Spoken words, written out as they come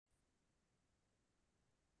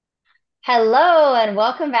Hello, and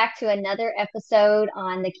welcome back to another episode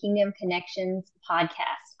on the Kingdom Connections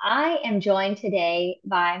podcast. I am joined today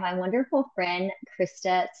by my wonderful friend,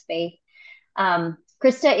 Christa Spaeth.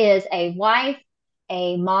 Christa is a wife,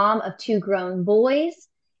 a mom of two grown boys,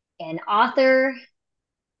 an author,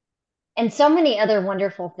 and so many other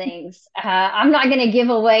wonderful things. I'm not going to give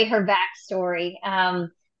away her backstory,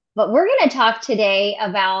 but we're going to talk today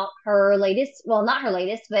about her latest, well, not her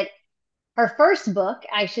latest, but her first book,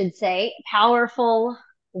 I should say, Powerful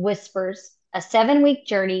Whispers, a 7-week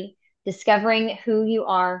journey discovering who you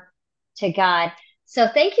are to God. So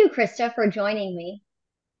thank you, Christa, for joining me.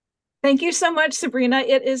 Thank you so much, Sabrina.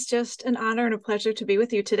 It is just an honor and a pleasure to be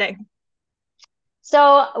with you today.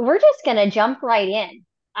 So we're just gonna jump right in.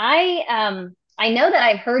 I know that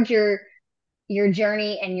I've heard your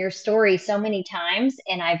journey and your story so many times,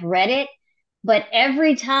 and I've read it, but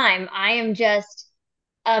every time I am just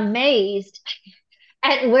amazed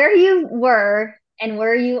at where you were and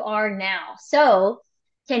where you are now. So,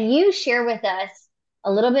 can you share with us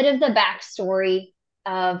a little bit of the backstory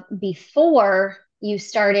of before you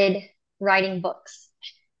started writing books?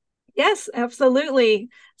 Yes, absolutely.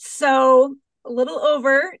 So, a little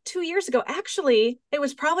over 2 years ago, actually, it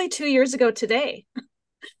was probably 2 years ago today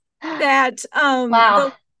that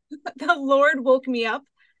Wow. the Lord woke me up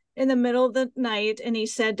in the middle of the night and he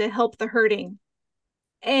said to help the hurting.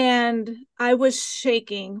 And I was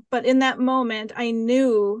shaking, but in that moment, I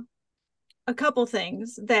knew a couple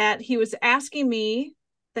things that he was asking me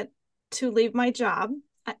that to leave my job.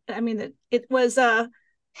 I mean, it was a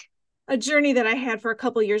journey that I had for a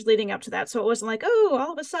couple years leading up to that. So it wasn't like, oh,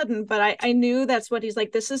 all of a sudden, but I knew that's what he's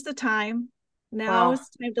like, this is the time. Now Wow. it's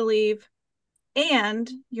time to leave. And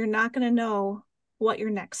you're not going to know what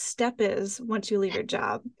your next step is once you leave your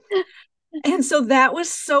job. And so that was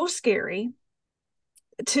so scary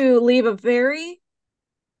to leave a very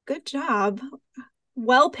good job,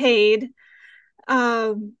 well paid,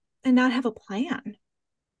 and not have a plan.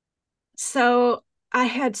 So I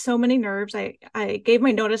had so many nerves. I gave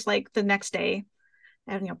my notice like the next day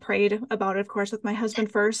and prayed about it, of course, with my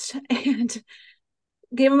husband first, and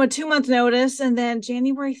gave him a 2 month notice. And then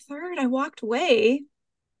January 3rd, I walked away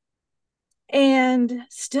and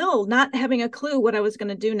still not having a clue what I was going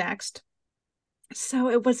to do next.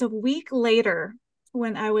 So it was a week later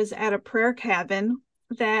when I was at a prayer cabin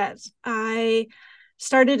that I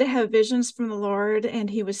started to have visions from the Lord, and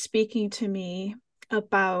He was speaking to me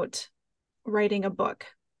about writing a book.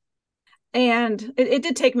 And it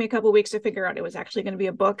did take me a couple of weeks to figure out it was actually going to be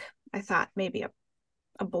a book. I thought maybe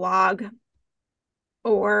a blog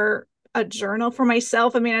or a journal for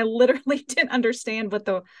myself. I mean, I literally didn't understand what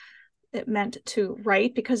the it meant to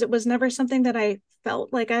write because it was never something that I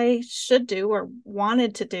felt like I should do or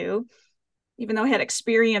wanted to do. Even though I had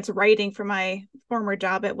experience writing for my former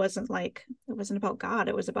job, it wasn't about God,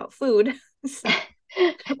 it was about food. So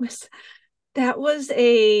it was that was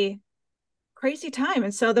a crazy time.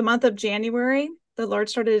 And so the month of January, the Lord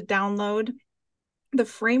started to download the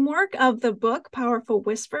framework of the book, Powerful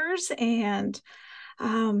Whispers, and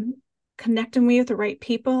um, connecting me with the right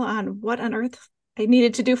people on what on earth I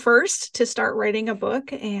needed to do first to start writing a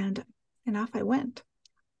book, and off I went.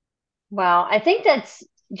 Wow. I think that's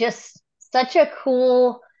just such a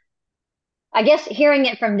cool, I guess, hearing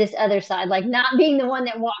it from this other side, like not being the one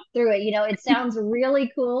that walked through it, it sounds really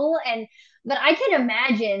cool. But I can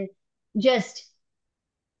imagine just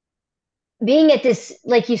being at this,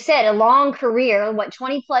 like you said, a long career, what,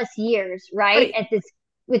 20 plus years, right? Right. At this,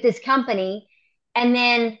 with this company. And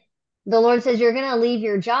then the Lord says you're going to leave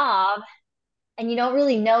your job and you don't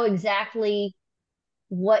really know exactly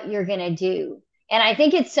what you're going to do. And I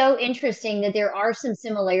think it's so interesting that there are some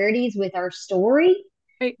similarities with our story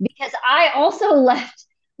Right. because I also left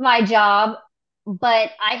my job, but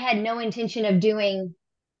I had no intention of doing,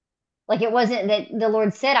 like, it wasn't that the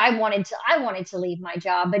Lord said I wanted to leave my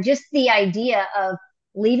job, but just the idea of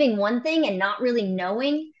leaving one thing and not really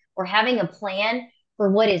knowing or having a plan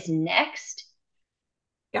for what is next.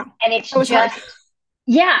 Yeah. And it's That was hard. just,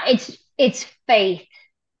 yeah, it's faith.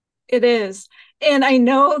 It is. And I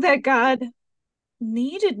know that God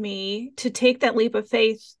needed me to take that leap of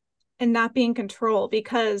faith and not be in control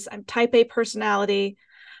because I'm type A personality.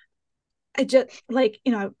 I just like,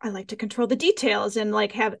 I like to control the details and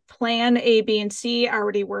like have plan A, B, and C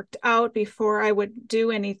already worked out before I would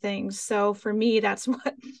do anything. So for me, that's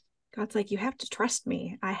what God's like, you have to trust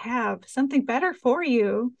me. I have something better for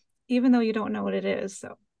you, even though you don't know what it is.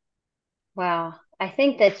 So Wow. I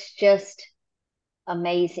think that's just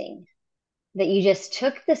amazing that you just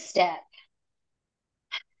took the step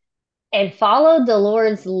and followed the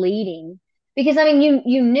Lord's leading. Because I mean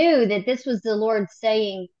you knew that this was the Lord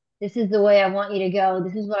saying this is the way I want you to go.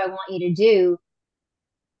 This is what I want you to do.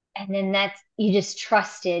 And then that's, you just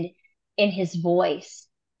trusted in his voice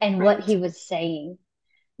and what Right. he was saying.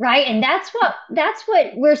 Right. And that's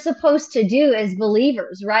what we're supposed to do as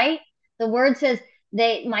believers, right? The word says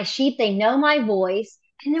my sheep, they know my voice,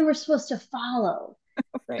 and then we're supposed to follow.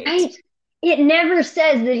 Right. Right? It never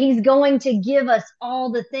says that he's going to give us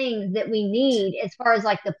all the things that we need as far as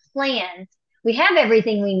like the plans. We have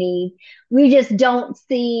everything we need. We just don't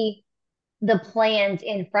see the plans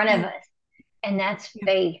in front of Yeah. us. And that's Yeah.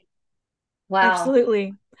 faith. Wow.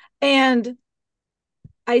 Absolutely. And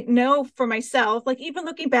I know for myself, like even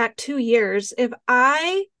looking back 2 years, if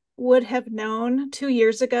I would have known 2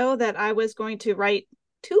 years ago that I was going to write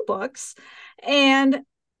two books and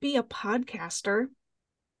be a podcaster,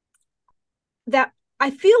 that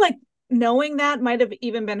I feel like knowing that might have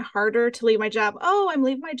even been harder to leave my job. Oh, I'm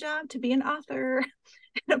leaving my job to be an author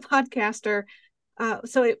and a podcaster.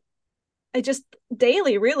 I just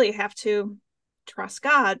daily really have to trust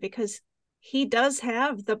God because He does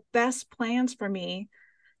have the best plans for me.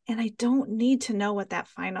 And I don't need to know what that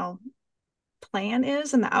final plan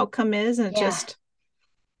is and the outcome is. And Yeah. just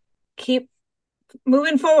keep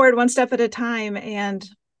moving forward one step at a time. And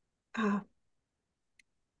uh,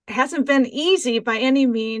 it hasn't been easy by any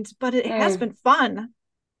means, but it has Mm. been fun.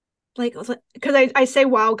 Like, because I say,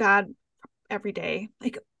 wow, God, every day.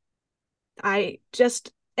 Like, I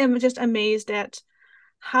just am just amazed at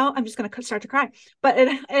how I'm just going to start to cry, but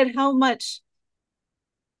at how much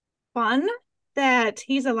fun that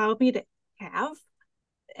He's allowed me to have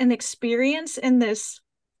an experience in this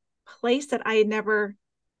place that I never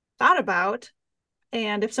thought about.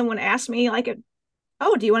 And if someone asked me, like,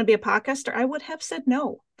 oh, do you want to be a podcaster? I would have said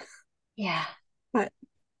no. Yeah. But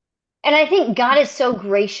And I think God is so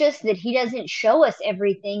gracious that he doesn't show us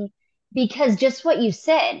everything because just what you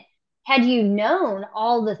said, had you known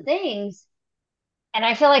all the things, and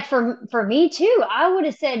I feel like for me too, I would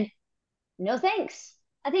have said, no thanks.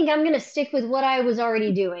 I think I'm going to stick with what I was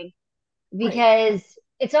already doing right, because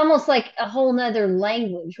it's almost like a whole nother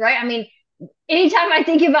language, right? I mean, anytime I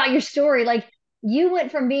think about your story, like you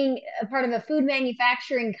went from being a part of a food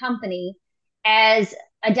manufacturing company as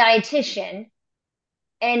a dietitian,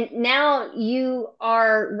 and now you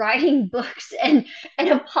are writing books and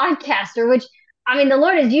a podcaster, which I mean, the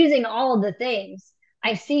Lord is using all of the things.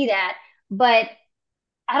 I see that, but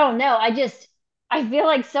I don't know. I feel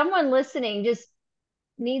like someone listening just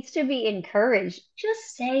needs to be encouraged.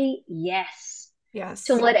 Just say yes to yes,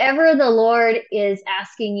 whatever the Lord is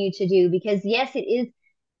asking you to do, because yes, it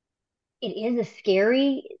is a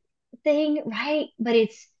scary thing, right? But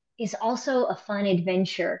it's also a fun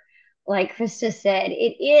adventure. Like Krista said,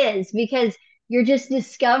 it is because you're just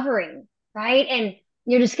discovering, right? And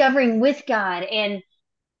you're discovering with God, and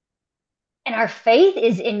our faith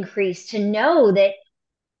is increased to know that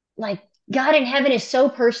like God in heaven is so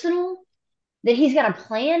personal that he's got a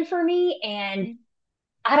plan for me, and right.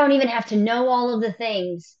 I don't even have to know all of the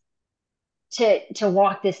things to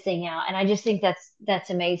walk this thing out. And I just think that's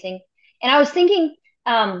amazing. And I was thinking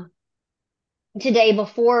um today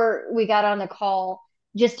before we got on the call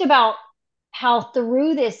just about how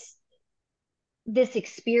through this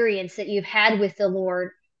experience that you've had with the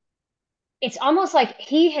Lord, it's almost like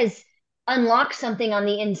he has unlocked something on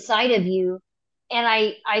the inside of you. And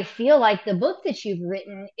I feel like the book that you've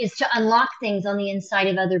written is to unlock things on the inside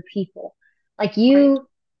of other people. Like Right. you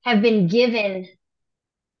have been given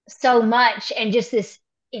so much and just this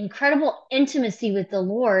incredible intimacy with the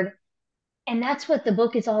Lord. And that's what the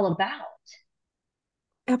book is all about.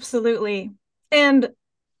 Absolutely. And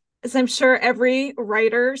as I'm sure every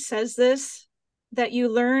writer says this, that you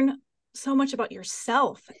learn so much about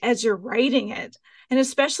yourself as you're writing it. And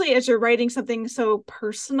especially as you're writing something so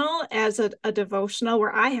personal as a devotional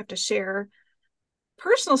where I have to share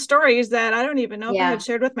personal stories that I don't even know if I had Yeah.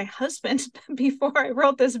 shared with my husband before I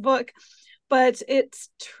wrote this book. But it's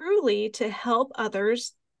truly to help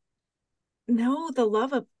others know the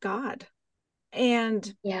love of God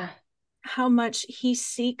and Yeah. how much He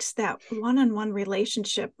seeks that one-on-one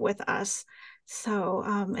relationship with us. So,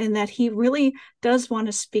 and that He really does want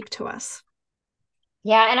to speak to us.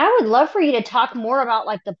 Yeah, and I would love for you to talk more about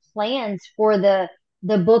like the plans for the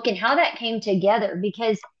book and how that came together,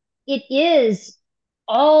 because it is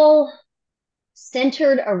all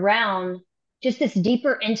centered around just this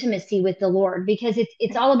deeper intimacy with the Lord, because it's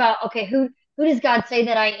Right. all about, okay, who does God say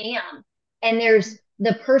that I am? And there's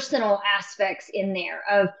the personal aspects in there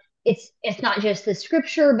of it's not just the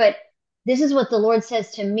scripture, but this is what the Lord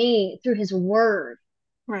says to me through his word.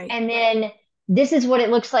 Right. And then this is what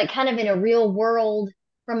it looks like kind of in a real world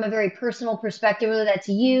from a very personal perspective, whether that's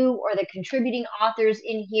you or the contributing authors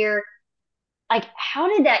in here. Like, how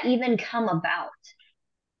did that even come about?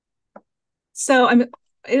 So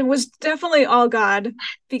it was definitely all God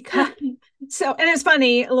because so, and it's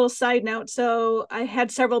funny, a little side note. So I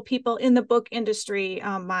had several people in the book industry,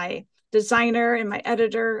 my designer and my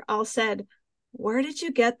editor all said, where did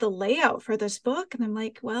you get the layout for this book? And I'm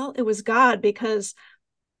like, well, it was God, because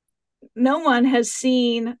no one has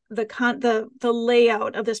seen the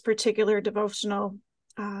layout of this particular devotional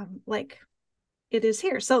like it is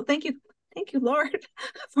here. So thank you, Lord,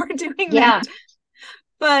 for doing Yeah. that.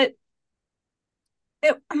 But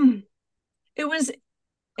it it was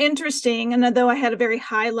interesting, and although I had a very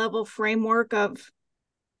high level framework of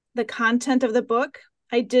the content of the book,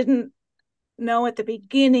 I didn't know at the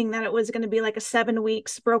beginning that it was going to be like a 7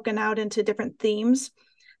 weeks broken out into different themes.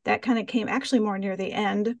 That kind of came actually more near the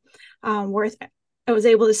end, where I was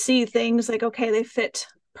able to see things like, okay, they fit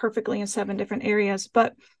perfectly in 7 different areas.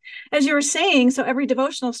 But as you were saying, so every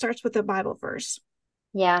devotional starts with a Bible verse.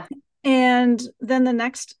 Yeah. And then the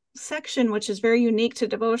next section, which is very unique to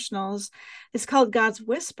devotionals, is called God's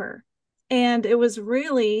Whisper. And it was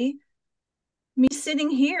really me sitting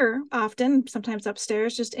here often, sometimes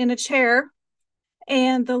upstairs, just in a chair,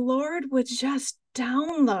 and the Lord would just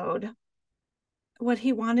download what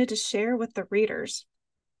he wanted to share with the readers.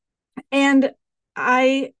 And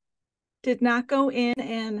I did not go in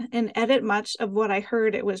and edit much of what I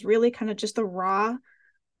heard. It was really kind of just the raw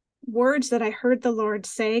words that I heard the Lord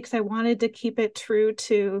say, because I wanted to keep it true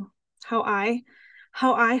to how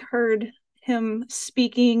I heard him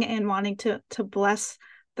speaking and wanting to bless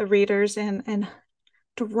the readers and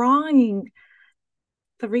drawing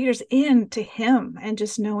the readers in to him and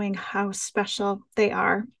just knowing how special they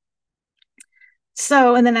are.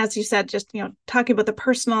 So, and then as you said, just talking about the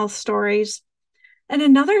personal stories. And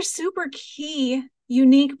another super key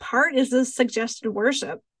unique part is the suggested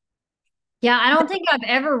worship. Yeah, I don't think I've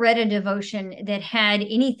ever read a devotion that had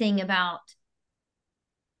anything about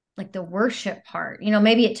like the worship part.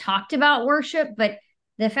 Maybe it talked about worship, but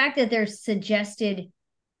the fact that there's suggested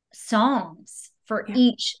songs for Yeah.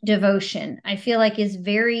 each devotion, I feel like is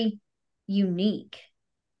very unique.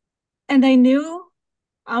 And I knew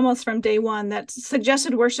almost from day one that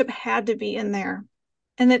suggested worship had to be in there.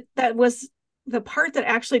 And that was the part that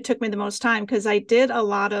actually took me the most time, because I did a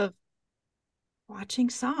lot of watching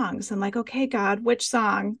songs and like, okay, God, which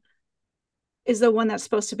song is the one that's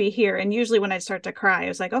supposed to be here? And usually when I start to cry, I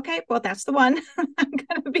was like, okay, well, that's the one. I'm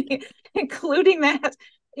going to be including that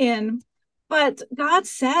in. But God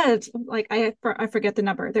said, like, I forget the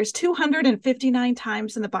number. There's 259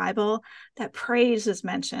 times in the Bible that praise is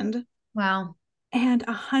mentioned, Wow. and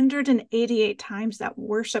 188 times that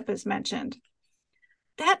worship is mentioned.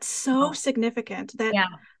 That's so Wow. significant that Yeah.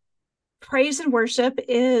 praise and worship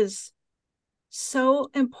is so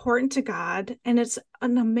important to God. And it's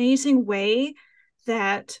an amazing way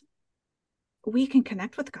that we can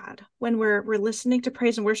connect with God when we're listening to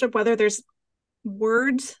praise and worship, whether there's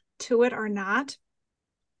words to it or not.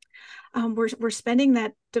 We're spending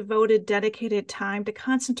that devoted, dedicated time to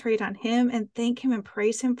concentrate on him and thank him and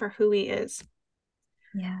praise him for who he is.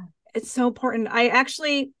 Yeah. It's so important. I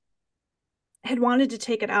actually had wanted to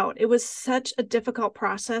take it out. It was such a difficult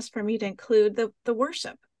process for me to include the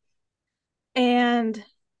worship. And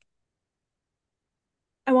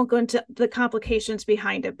I won't go into the complications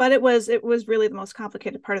behind it, but it was really the most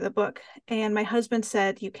complicated part of the book. And my husband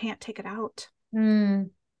said, you can't take it out. Mm.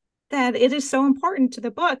 That it is so important to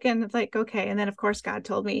the book. And it's like, okay. And then of course God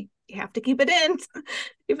told me you have to keep it in,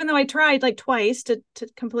 even though I tried like twice to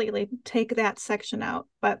completely take that section out.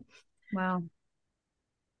 But Wow.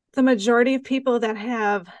 the majority of people that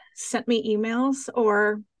have sent me emails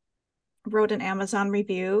or wrote an Amazon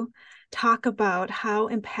review talk about how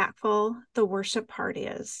impactful the worship part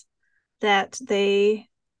is, that they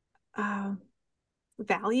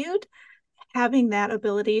valued having that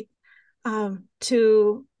ability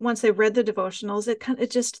to, once they read the devotionals,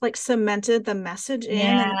 it just like cemented the message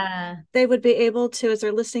in, and Yeah. they would be able to, as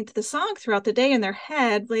they're listening to the song throughout the day in their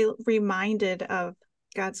head, they reminded of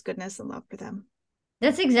God's goodness and love for them.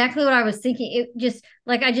 That's exactly what I was thinking. It just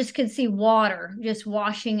like I just could see water just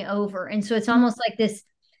washing over. And so it's almost like this,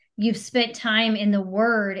 you've spent time in the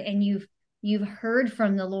word and you've heard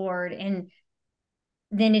from the Lord, and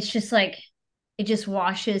then it's just like it just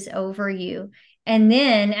washes over you. And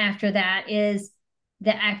then after that is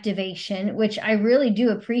the activation, which I really do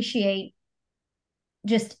appreciate,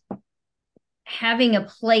 just having a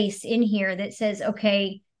place in here that says,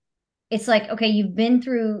 okay, it's like, okay, you've been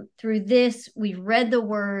through this, we've read the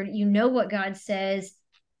word, you know what God says.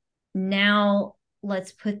 Now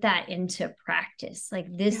let's put that into practice. Like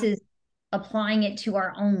this Yeah. is applying it to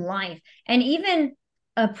our own life. And even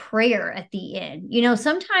a prayer at the end. You know,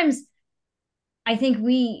 sometimes I think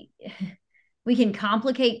we can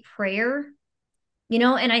complicate prayer, you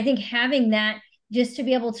know, and I think having that, just to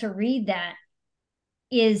be able to read that,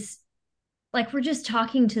 is like we're just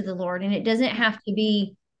talking to the Lord, and it doesn't have to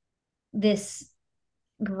be this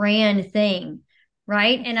grand thing,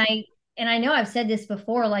 right? And I know I've said this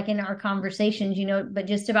before, like in our conversations, you know, but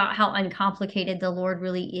just about how uncomplicated the Lord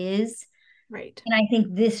really is. Right. And I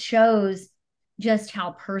think this shows just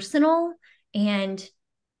how personal, and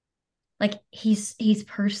like he's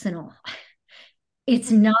personal.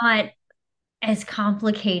 It's Right. not as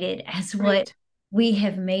complicated as what Right. we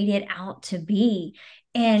have made it out to be.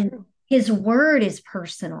 So And true. his word is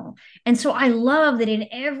personal. And so I love that in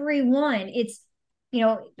every one, it's, you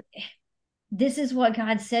know, this is what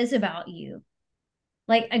God says about you.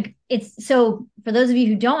 Like it's so for those of you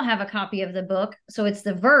who don't have a copy of the book, so it's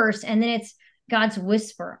the verse and then it's God's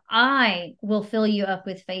whisper. I will fill you up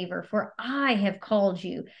with favor, for I have called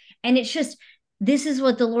you. And it's just, this is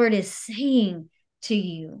what the Lord is saying to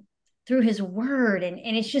you through his word. And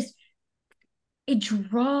it's just, it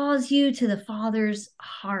draws you to the Father's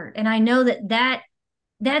heart. And I know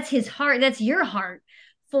that's his heart, that's your heart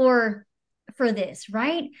for this,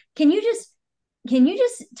 right? Can you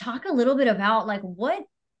just talk a little bit about like what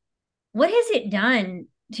has it done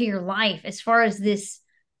to your life as far as this,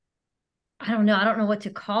 I don't know what to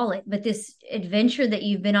call it, but this adventure that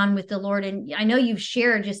you've been on with the Lord? And I know you've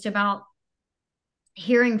shared just about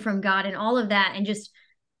hearing from God and all of that, and just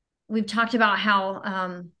we've talked about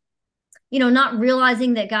how you know, not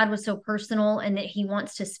realizing that God was so personal and that he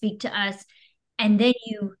wants to speak to us. And then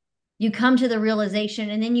you come to the realization,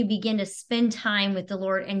 and then you begin to spend time with the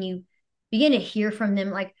Lord, and you begin to hear from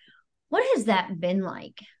them. Like, what has that been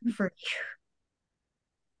like for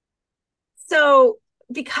So,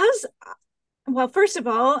 because, well, first of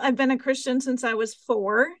all, I've been a Christian since I was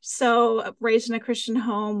 4. So, raised in a Christian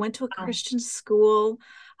home, went to a you? Christian school.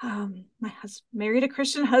 My husband married a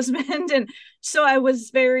Christian husband. And so I was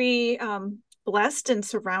very blessed and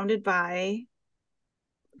surrounded by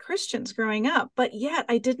Christians growing up. But yet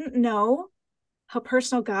I didn't know how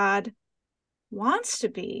personal God wants to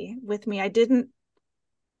be with me. I didn't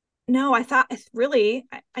know. I thought really,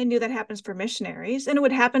 I knew that happens for missionaries, and it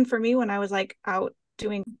would happen for me when I was like out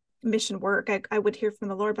doing mission work. I would hear from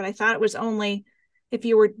the Lord, but I thought it was only if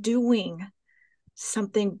you were doing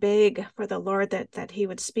something big for the Lord that he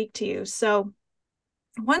would speak to you. So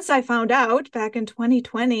once I found out back in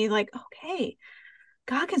 2020, like, okay,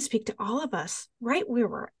 God can speak to all of us right where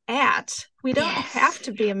we're at. We don't have Yes.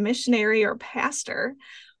 to be a missionary or pastor.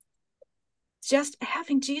 Just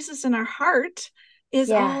having Jesus in our heart is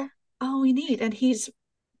Yeah. all we need. And he's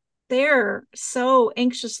there so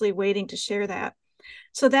anxiously waiting to share that.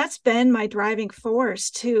 So that's been my driving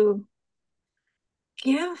force to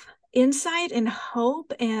give insight and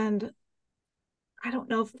hope. And I don't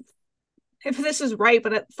know if this is right,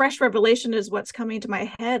 but a fresh revelation is what's coming to my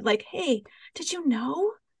head. Like, hey, did you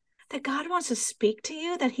know that God wants to speak to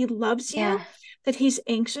you, that he loves you, Yeah. that he's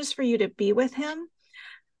anxious for you to be with him?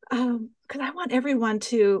 Because I want everyone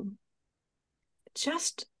to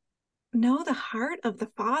just know the heart of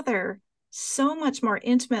the Father so much more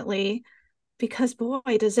intimately, because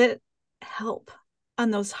boy, does it help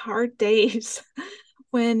on those hard days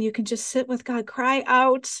when you can just sit with God, cry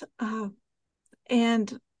out,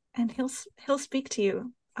 and he'll speak to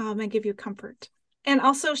you, and give you comfort, and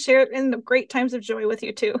also share in the great times of joy with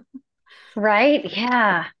you too. Right.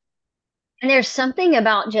 Yeah. And there's something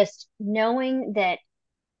about just knowing that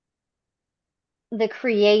the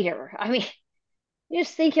creator, I mean,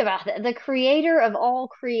 just think about that. The creator of all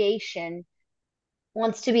creation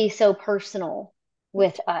wants to be so personal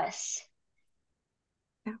with Right. us.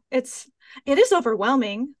 Yeah. It is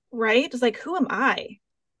overwhelming, right? It's like, who am I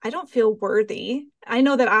don't feel worthy. I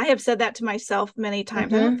know that I have said that to myself many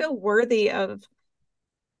times. I don't Mm-hmm. feel worthy of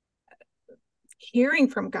hearing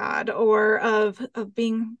from God, or of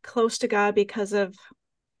being close to God because of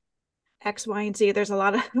X, Y, and Z. There's a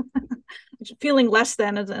lot of feeling less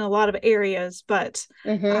than in a lot of areas, but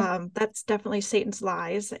Mm-hmm. that's definitely Satan's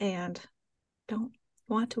lies, and don't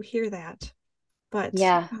want to hear that. But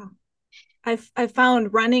Yeah. I've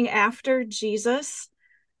found running after Jesus,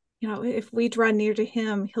 if we draw near to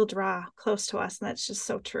him, he'll draw close to us, and that's just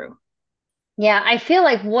so true. Yeah. I feel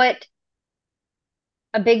like what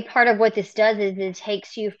a big part of what this does is it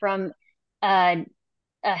takes you from a,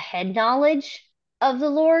 a head knowledge of the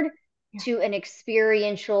Lord Yeah, to an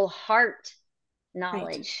experiential heart right.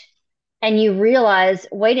 knowledge. And you realize,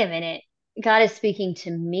 wait a minute, God is speaking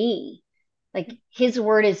to me. Like his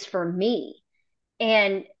word is for me.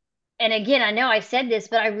 And and again, I know I said this,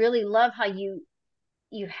 but I really love how you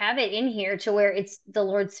have it in here to where it's the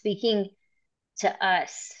Lord speaking to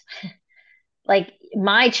us. Like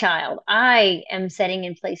my child, I am setting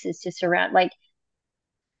in places to surround. Like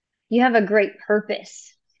you have a great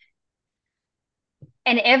purpose.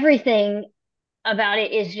 And everything about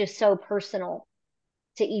it is just so personal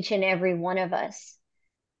to each and every one of us.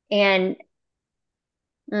 And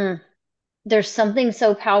mm, there's something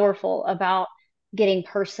so powerful about getting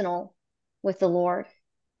personal with the Lord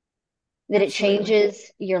that it Absolutely.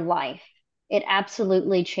 changes your life. It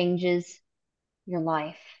absolutely changes your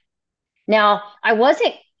life. Now, I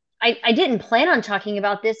didn't plan on talking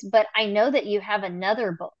about this, but I know that you have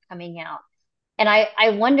another book coming out. And I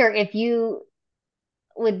wonder if you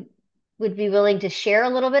would would be willing to share a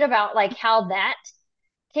little bit about like how that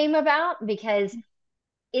came about because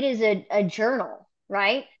it is a journal,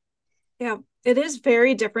 right? Yeah, it is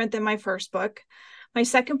very different than my first book. My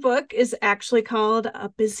second book is actually called A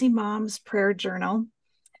Busy Mom's Prayer Journal.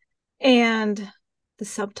 And the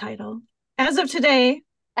subtitle, as of today,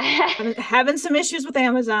 I'm having some issues with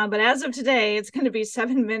Amazon, but as of today, it's going to be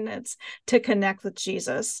 7 minutes to connect with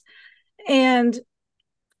Jesus. And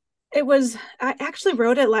I actually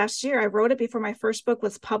wrote it last year. I wrote it before my first book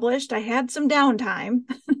was published. I had some downtime.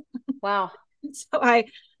 Wow. So I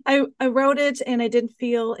wrote it and I didn't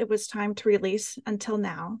feel it was time to release until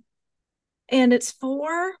now. And it's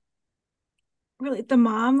for really the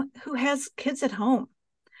mom who has kids at home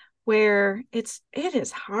where it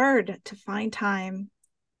is hard to find time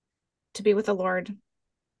to be with the Lord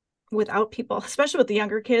without people, especially with the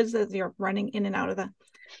younger kids that you're running in and out of the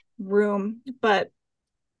room. But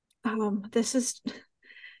this is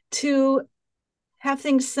to have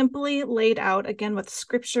things simply laid out again with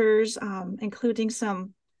scriptures, including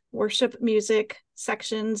some worship music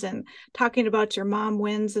sections and talking about your mom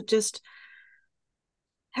wins of just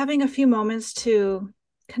having a few moments to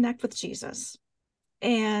connect with Jesus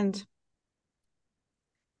and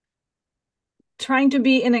trying to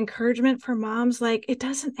be an encouragement for moms. Like it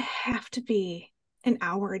doesn't have to be an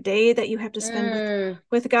hour a day that you have to spend Mm,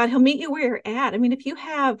 with God. He'll meet you where you're at. I mean, if you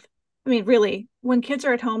have, I mean, really, when kids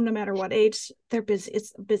are at home, no matter what age, they're busy.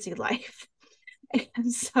 It's a busy life.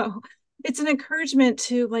 And so it's an encouragement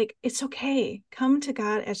to like, it's okay. Come to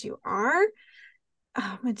God as you are.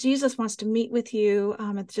 And Jesus wants to meet with you.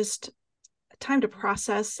 It's just a time to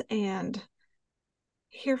process and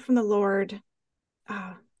hear from the Lord.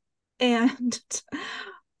 Uh, and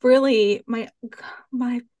really,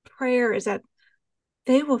 my prayer is that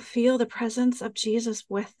they will feel the presence of Jesus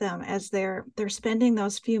with them as they're spending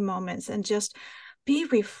those few moments and just be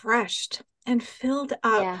refreshed and filled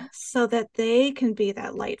up yeah. so that they can be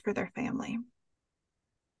that light for their family.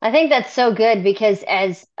 I think that's so good because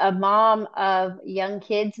as a mom of young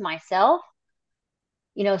kids myself,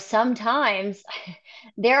 sometimes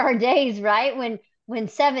there are days, right, when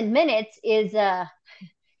 7 minutes is a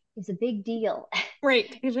big deal.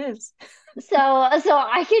 Right, it is. So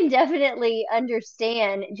I can definitely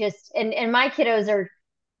understand just and my kiddos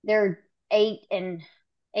they're 8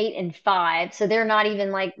 and 5, so they're not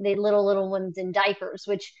even like the little ones in diapers,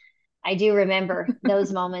 which I do remember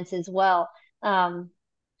those moments as well. Um,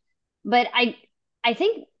 but I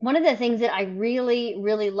think one of the things that I really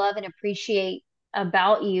really love and appreciate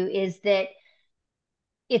about you is that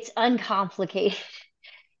it's uncomplicated.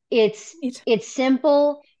 It's Right. it's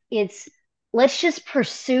simple. It's let's just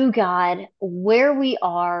pursue God where we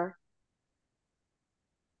are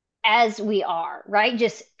as we are, right?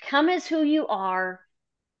 Just come as who you are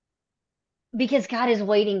because God is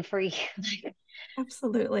waiting for you. He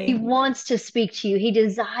Absolutely. wants to speak to you. He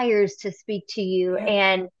desires to speak to you. Yeah,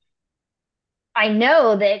 And I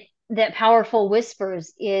know that Powerful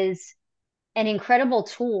Whispers is an incredible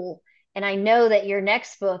tool. And I know that your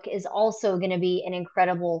next book is also going to be an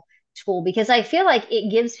incredible tool because I feel like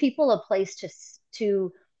it gives people a place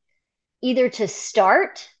to either to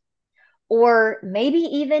start or maybe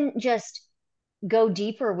even just go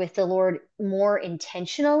deeper with the Lord more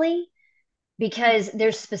intentionally yeah, because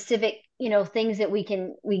there's specific, things that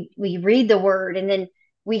we read the word and then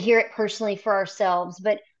we hear it personally for ourselves.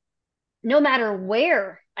 But no matter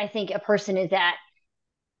where I think a person is at,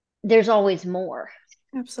 there's always more,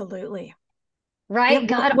 absolutely. Yeah, right?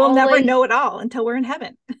 God we'll never always, know it all until we're in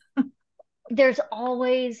heaven. there's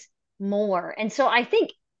always more. And so I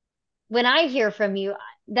think when I hear from you,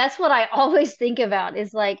 that's what I always think about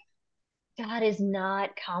is like, God is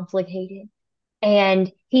not complicated.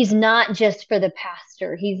 And he's not just for the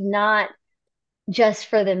pastor. He's not just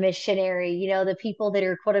for the missionary, the people that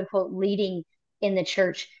are quote unquote leading in the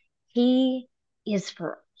church. He is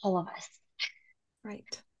for all of us.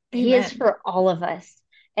 Right. He is Amen. for all of us.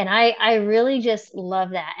 And I really just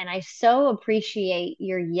love that. And I so appreciate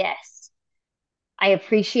your yes. I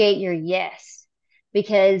appreciate your yes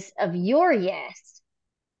because of your yes,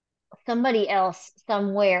 somebody else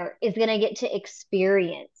somewhere is going to get to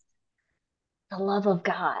experience the love of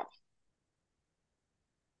God.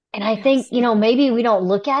 And I think, Yes. maybe we don't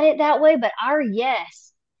look at it that way, but our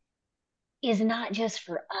yes is not just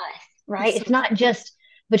for us, right? That's so It's not true. just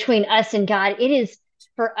between us and God, it is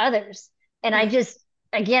for others. And Yeah.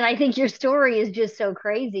 again, I think your story is just so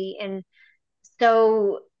crazy and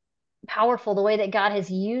so powerful the way that God has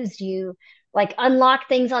used you, like unlock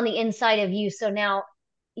things on the inside of you. So now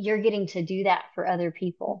you're getting to do that for other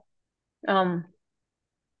people. Um,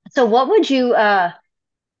 so what would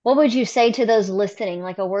you say to those listening?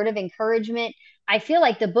 Like a word of encouragement? I feel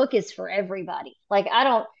like the book is for everybody. Like I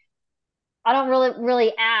don't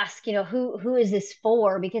really ask, who is this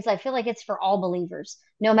for? Because I feel like it's for all believers.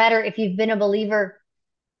 No matter if you've been a believer,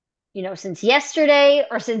 since yesterday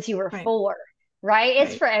or since you were Right. 4, right?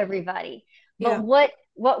 It's Right. for everybody. But Yeah.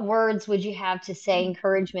 what words would you have to say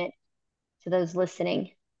encouragement to those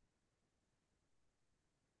listening?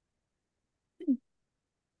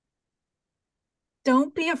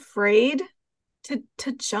 Don't be afraid to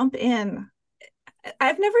jump in.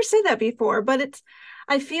 I've never said that before, but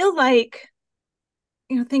I feel like,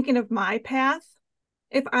 thinking of my path,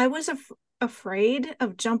 if I was afraid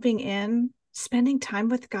of jumping in, spending time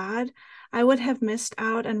with God, I would have missed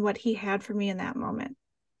out on what he had for me in that moment.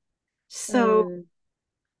 So,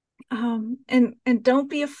 Mm, and don't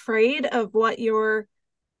be afraid of what your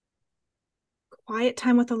quiet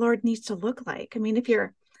time with the Lord needs to look like. I mean, if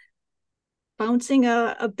you're bouncing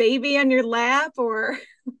a baby on your lap or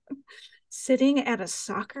sitting at a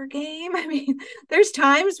soccer game, I mean, there's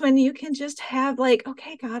times when you can just have like,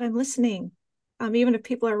 okay, God, I'm listening. Even if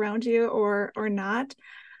people are around you or not,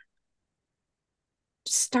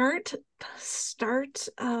 start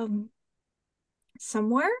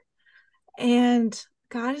somewhere, and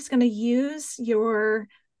God is going to use your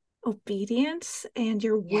obedience and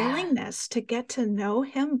your yeah. willingness to get to know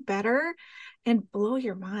him better and blow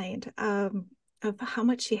your mind of how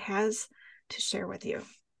much he has to share with you.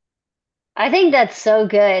 I think that's so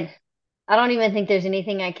good. I don't even think there's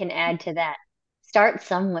anything I can add to that. Start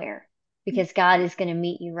somewhere because God is going to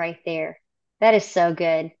meet you right there. That is so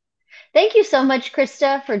good. Thank you so much,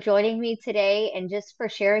 Krista, for joining me today and just for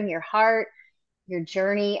sharing your heart, your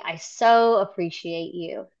journey. I so appreciate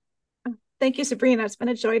you. Thank you, Sabrina. It's been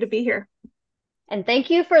a joy to be here. And thank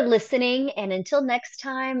you for listening. And until next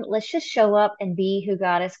time, let's just show up and be who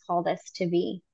God has called us to be.